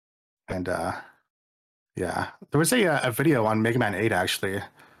 And yeah, there was a video on Mega Man 8 actually,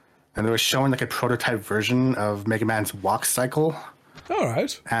 and they were showing like a prototype version of Mega Man's walk cycle. All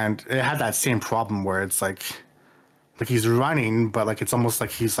right. And it had that same problem where it's like he's running, but like it's almost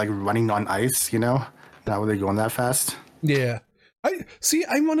like he's like running on ice, you know, not really going that fast. Yeah.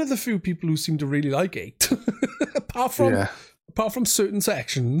 I'm one of the few people who seem to really like 8. apart from certain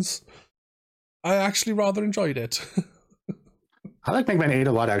sections, I actually rather enjoyed it. I like Mega Man 8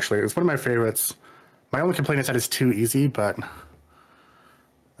 a lot, actually. It's one of my favorites. My only complaint is that it's too easy, but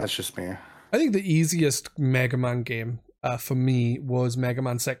that's just me. I think the easiest Mega Man game for me was Mega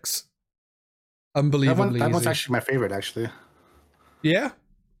Man 6. Unbelievably that easy. one's actually my favorite, actually. Yeah?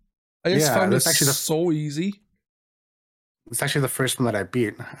 I just found it actually so easy. It's actually the first one that I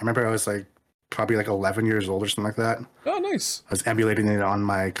beat. I remember I was like probably like 11 years old or something like that. Oh, nice. I was emulating it on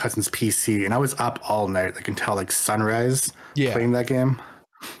my cousin's PC, and I was up all night, like until like sunrise, playing that game.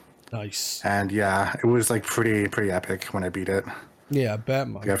 Nice. And yeah, it was like pretty epic when I beat it. Yeah, I bet,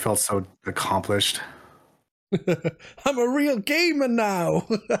 man. Like, I felt so accomplished. I'm a real gamer now.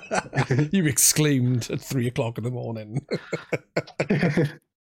 You exclaimed at 3:00 in the morning.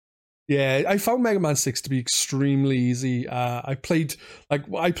 Yeah, I found Mega Man 6 to be extremely easy. I played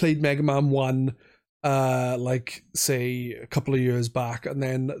Mega Man 1 like say a couple of years back, and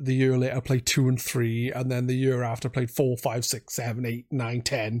then the year later I played 2 and 3, and then the year after I played 4, 5, 6, 7, 8, 9,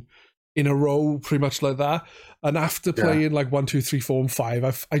 10 in a row, pretty much like that. And after playing like 1, 2, 3, 4, and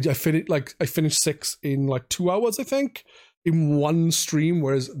 5, I finished 6 in like 2 hours, I think, in one stream,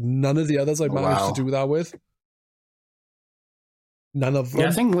 whereas none of the others I managed to do that with. None of them. Yeah,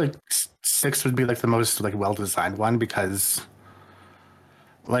 I think like 6 would be like the most like well designed one, because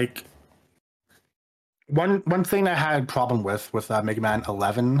like one thing I had problem with Mega Man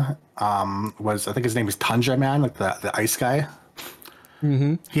 11 was, I think his name is Tundra Man, like the ice guy.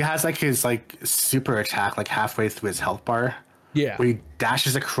 Mm-hmm. He has like his like super attack like halfway through his health bar. Yeah, where he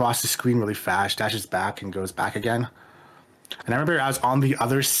dashes across the screen really fast, dashes back and goes back again. And I remember I was on the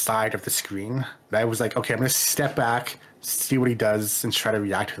other side of the screen. And I was like, okay, I'm gonna step back, see what he does, and try to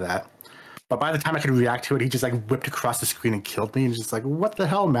react to that. But by the time I could react to it, he just like whipped across the screen and killed me. And just like, what the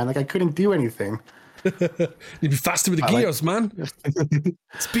hell, man? Like, I couldn't do anything. You'd be faster with the gears, man.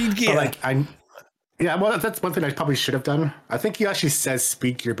 Speed gear. Yeah, well, that's one thing I probably should have done. I think he actually says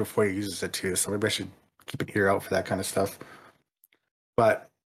speed gear before he uses it too, so maybe I should keep an ear out for that kind of stuff. But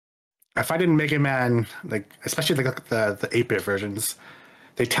I find in Mega Man, like especially like the 8-bit versions,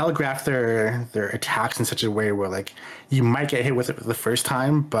 they telegraph their attacks in such a way where like you might get hit with it the first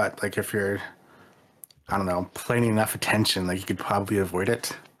time, but like if you're, I don't know, paying enough attention, like you could probably avoid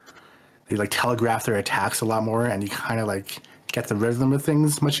it. They like telegraph their attacks a lot more, and you kind of like get the rhythm of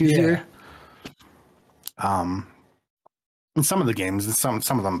things much easier. Yeah. In some of the games, and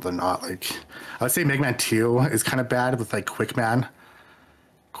some of them they're not. Like I would say Mega Man 2 is kind of bad with like Quick Man.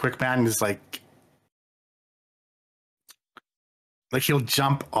 Quick Man is like he'll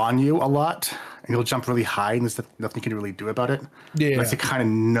jump on you a lot, and he'll jump really high, and there's nothing you can really do about it. Yeah, unless you kind of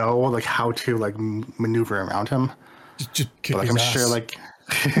know like how to like maneuver around him. Just kick like his I'm ass. sure like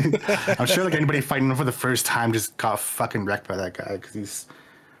I'm sure like anybody fighting him for the first time just got fucking wrecked by that guy because he's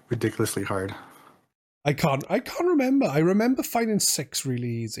ridiculously hard. I can't remember. I remember finding 6 really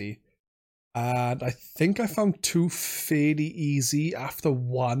easy, and I think I found 2 fairly easy after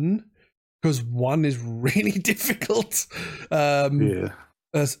 1, because 1 is really difficult.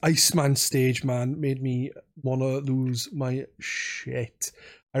 As Iceman stage, man, made me want to lose my shit.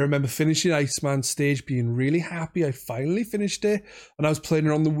 I remember finishing Iceman stage, being really happy. I finally finished it, and I was playing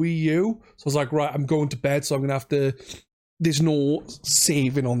it on the Wii U. So I was like, right, I'm going to bed, so I'm gonna have to. There's no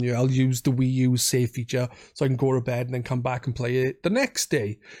saving on you. I'll use the Wii U save feature so I can go to bed and then come back and play it the next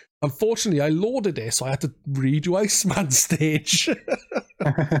day. Unfortunately, I loaded it, so I had to redo Iceman stage.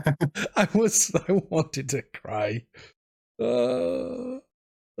 I wanted to cry. So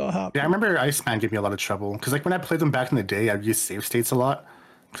happy. Yeah, I remember Iceman gave me a lot of trouble because like when I played them back in the day, I'd use save states a lot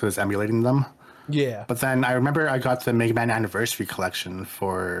because I was emulating them. Yeah. But then I remember I got the Mega Man Anniversary Collection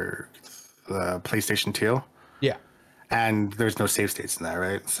for the PlayStation 2. Yeah. And there's no save states in that,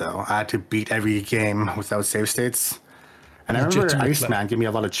 right? So I had to beat every game without save states. And I remember Iceman gave me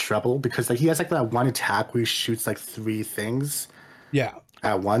a lot of trouble because like he has like that one attack where he shoots like 3 things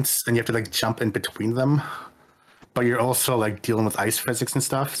at once, and you have to like jump in between them. But you're also like dealing with ice physics and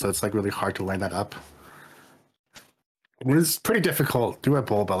stuff, so it's like really hard to line that up. It was pretty difficult,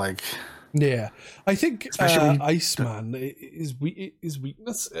 doable, but like Yeah, I think Iceman is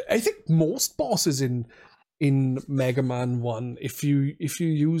weakness. I think most bosses in Mega Man 1, if you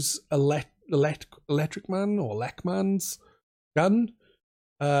use Electric Man or Lekman's gun,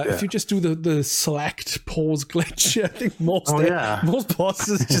 if you just do the select pause glitch, I think most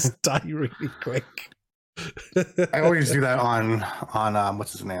bosses just die really quick. I always do that on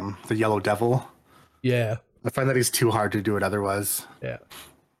what's his name, the Yellow Devil. Yeah, I find that he's too hard to do it otherwise. Yeah,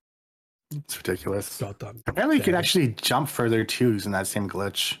 it's ridiculous. Goddamn. Apparently, you can actually jump further too using that same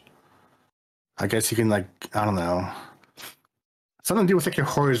glitch. I guess you can, like, I don't know, something to do with like your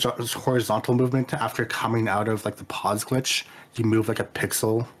horizontal movement. After coming out of like the pause glitch, you move like a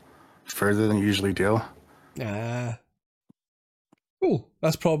pixel further than you usually do. Cool.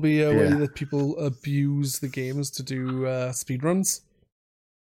 That's probably a way that people abuse the games to do speedruns.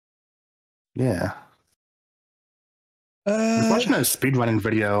 Yeah. I was watching a speedrunning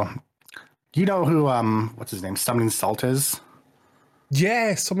video. You know who what's his name? Summoning Salt is?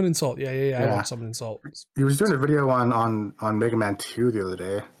 Yeah, Summoning Salt. Yeah. I watched Summoning Salt. He was doing a video on Mega Man 2 the other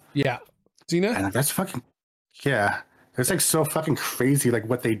day. Yeah. Xena? And that's fucking it's like so fucking crazy, like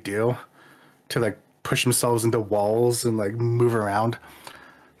what they do to like push themselves into walls and like move around.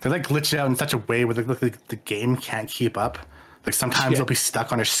 They're like glitched out in such a way where the game can't keep up. Like sometimes they'll be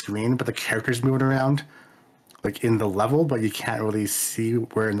stuck on a screen, but the character's moving around like in the level, but you can't really see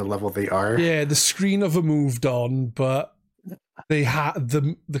where in the level they are. Yeah, the screen have moved on, but they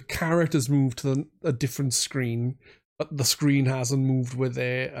the characters moved to a different screen, but the screen hasn't moved with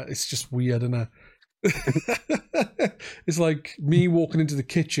it. It's just weird, isn't it? It's like me walking into the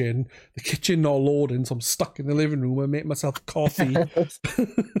kitchen not loading, so I'm stuck in the living room. I make myself coffee in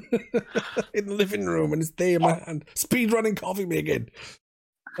the living room, and it's there in my hand. Speed running coffee making.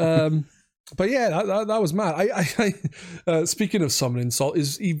 But yeah, that was mad. I speaking of Summoning Salt,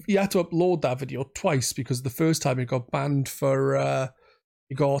 is he had to upload that video twice because the first time he got banned for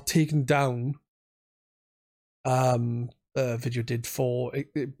he got taken down. Video did for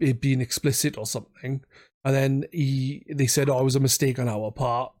it being explicit or something, and then they said, "Oh, it was a mistake on our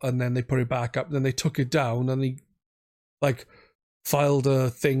part," and then they put it back up. Then they took it down, and they like filed a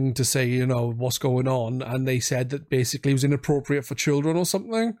thing to say, you know, what's going on, and they said that basically it was inappropriate for children or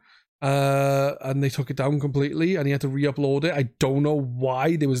something. And they took it down completely, and he had to re-upload it. I don't know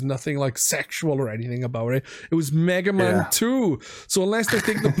why. There was nothing like sexual or anything about it. It was Mega Man 2. So unless they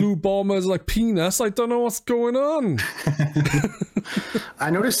think the blue bomber is like penis, I don't know what's going on.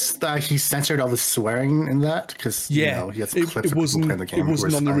 I noticed that he censored all the swearing in that because you know, he had some clips of people playing the game. It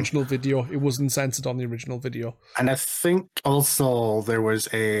wasn't on the original video. It wasn't censored on the original video. And I think also there was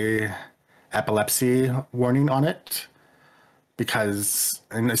a epilepsy warning on it. Because,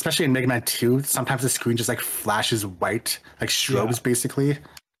 and especially in Mega Man 2, sometimes the screen just like flashes white, like strobes basically.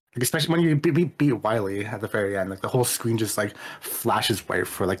 Like especially when you beat Wily at the very end, like the whole screen just like flashes white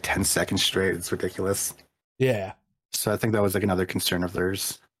for like 10 seconds straight. It's ridiculous. Yeah. So I think that was like another concern of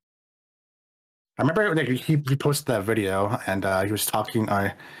theirs. I remember like, he posted that video and he was talking.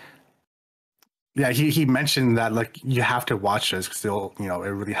 He mentioned that like you have to watch this because it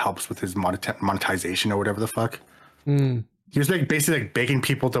really helps with his monetization or whatever the fuck. He was like basically like begging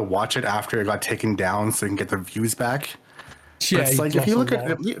people to watch it after it got taken down so he can get the views back. Yeah, but it's like if you look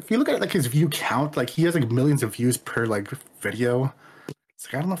at like his view count, like he has like millions of views per like video. It's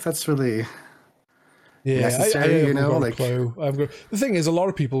like I don't know if that's really necessary, the thing is, a lot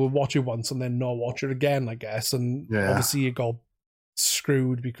of people will watch it once and then not watch it again, I guess, and obviously it got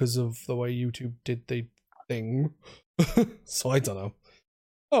screwed because of the way YouTube did the thing. So I don't know.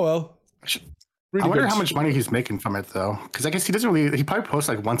 Oh well. Really I wonder how much money he's making from it though, because I guess he probably posts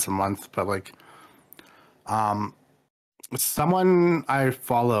like once a month, but like, someone I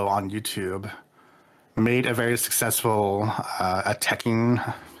follow on YouTube made a very successful a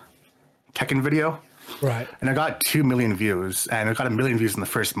Tekken video, right? And it got 2 million views, and it got 1 million views in the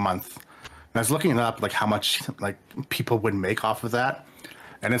first month. And I was looking it up, like how much like people would make off of that,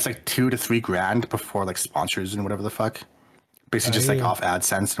 and it's like $2 to $3 grand before like sponsors and whatever the fuck, basically just like off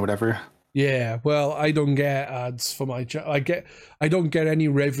AdSense and whatever. Yeah, well, I don't get ads for my channel. I don't get any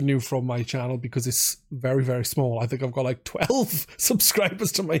revenue from my channel because it's very, very small. I think I've got like 12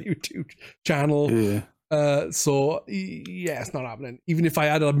 subscribers to my YouTube channel. Yeah. So yeah, it's not happening. Even if I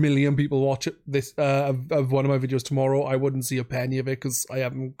had 1 million people watch this of one of my videos tomorrow, I wouldn't see a penny of it because I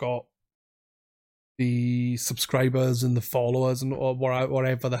haven't got the subscribers and the followers and or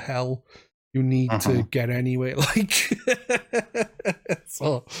whatever the hell you need to get anyway. Like,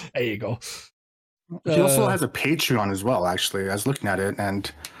 so there you go. He also has a Patreon as well. Actually, I was looking at it,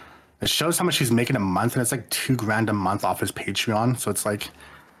 and it shows how much he's making a month, and it's like $2 grand a month off his Patreon. So it's like,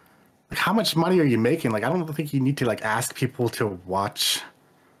 how much money are you making? Like, I don't think you need to like ask people to watch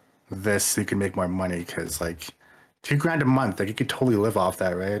this so you can make more money, because like $2,000 a month, like you could totally live off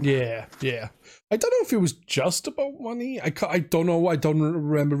that, right? Yeah. I don't know if it was just about money. I don't know. I don't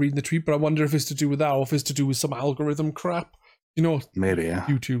remember reading the tweet, but I wonder if it's to do with that, or if it's to do with some algorithm crap. You know, maybe. Yeah.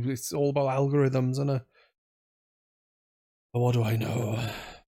 YouTube, it's all about algorithms, and what do I know? I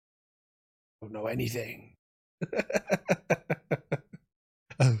don't know anything.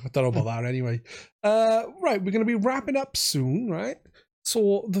 I don't know about that anyway. Right, we're going to be wrapping up soon, right?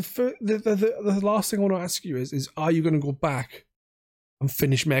 So the last thing I want to ask you is are you going to go back and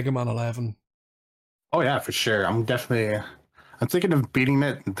finish Mega Man 11? Oh yeah, for sure. I'm thinking of beating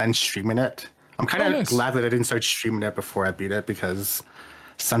it and then streaming it. I'm kind of glad that I didn't start streaming it before I beat it, because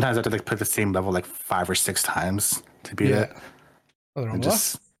sometimes I have to like put the same level like 5 or 6 times to beat it. It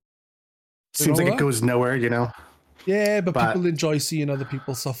just seems like it goes nowhere, you know? Yeah, but people enjoy seeing other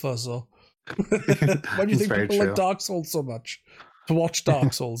people suffer, so. Why do you think people like Dark Souls so much? To watch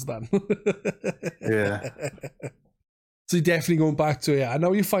Dark Souls, then. Yeah. So you're definitely going back to it. I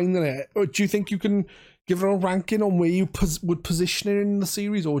know you're finding it. Do you think you can give it a ranking on where you would position it in the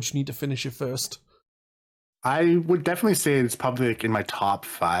series, or would you need to finish it first? I would definitely say it's probably like in my top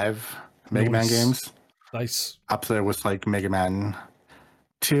 5 Mega Man games. Nice. Up there with like Mega Man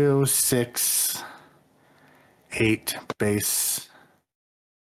 2, 6, 8 base,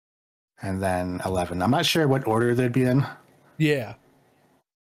 and then 11. I'm not sure what order they'd be in. Yeah.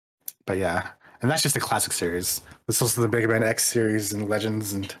 But yeah. And that's just a classic series. There's also the Mega Man X series and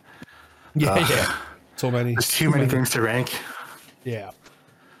Legends, and yeah. So many. There's too many things to rank. Yeah.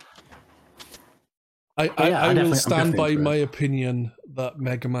 I will stand by my opinion that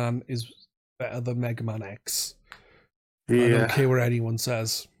Mega Man is better than Mega Man X. Yeah. I don't care what anyone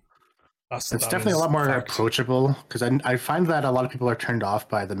says. It's definitely a lot more approachable, because I find that a lot of people are turned off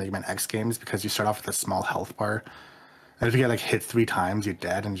by the Mega Man X games because you start off with a small health bar, and if you get like hit 3 times, you're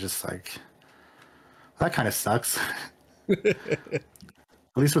dead, and just like that kind of sucks. At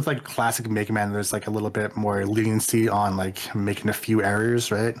least with like classic Mega Man, there's like a little bit more leniency on like making a few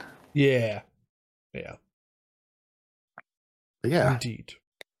errors, right? Yeah. But yeah. Indeed.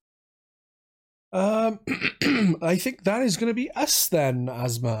 I think that is going to be us then,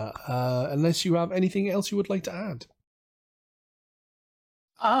 Asma. Unless you have anything else you would like to add.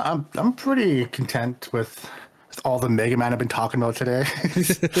 I'm pretty content with all the Mega Man I've been talking about today.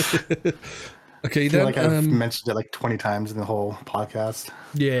 Okay, I feel like I've mentioned it like 20 times in the whole podcast.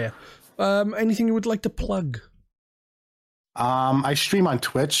 Yeah. Anything you would like to plug? I stream on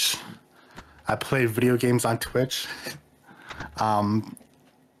Twitch. I play video games on Twitch.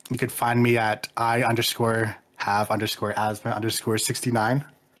 You could find me at I_have_asthma_69. You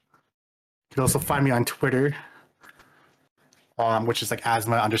can also find me on Twitter, which is like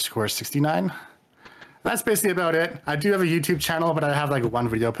asthma_69. That's basically about it. I do have a YouTube channel, but I have like 1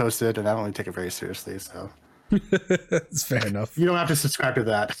 video posted, and I don't really take it very seriously, so. It's fair enough. You don't have to subscribe to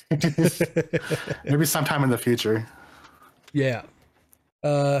that. Maybe sometime in the future. Yeah.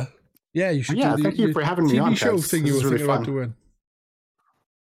 Yeah, you should. Yeah, thank you for having me on. TV show thing you were thinking about doing.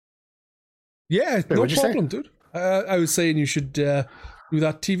 Yeah, no problem, dude. I was saying you should do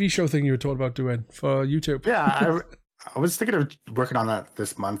that TV show thing you were talking about doing for YouTube. Yeah, I was thinking of working on that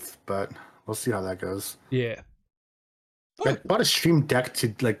this month, but we'll see how that goes. Yeah. I bought a Stream Deck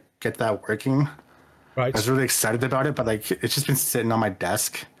to like get that working. Right. I was really excited about it, but like it's just been sitting on my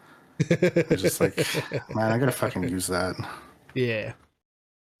desk. I was just like, man, I gotta fucking use that. Yeah.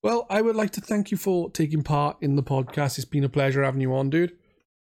 Well, I would like to thank you for taking part in the podcast. It's been a pleasure having you on, dude.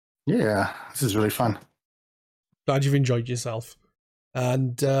 Yeah, this is really fun. Glad you've enjoyed yourself.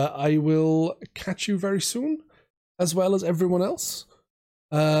 And I will catch you very soon, as well as everyone else.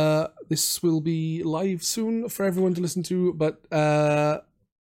 This will be live soon for everyone to listen to, but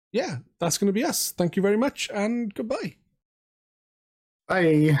yeah, that's going to be us. Thank you very much, and goodbye.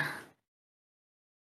 Bye.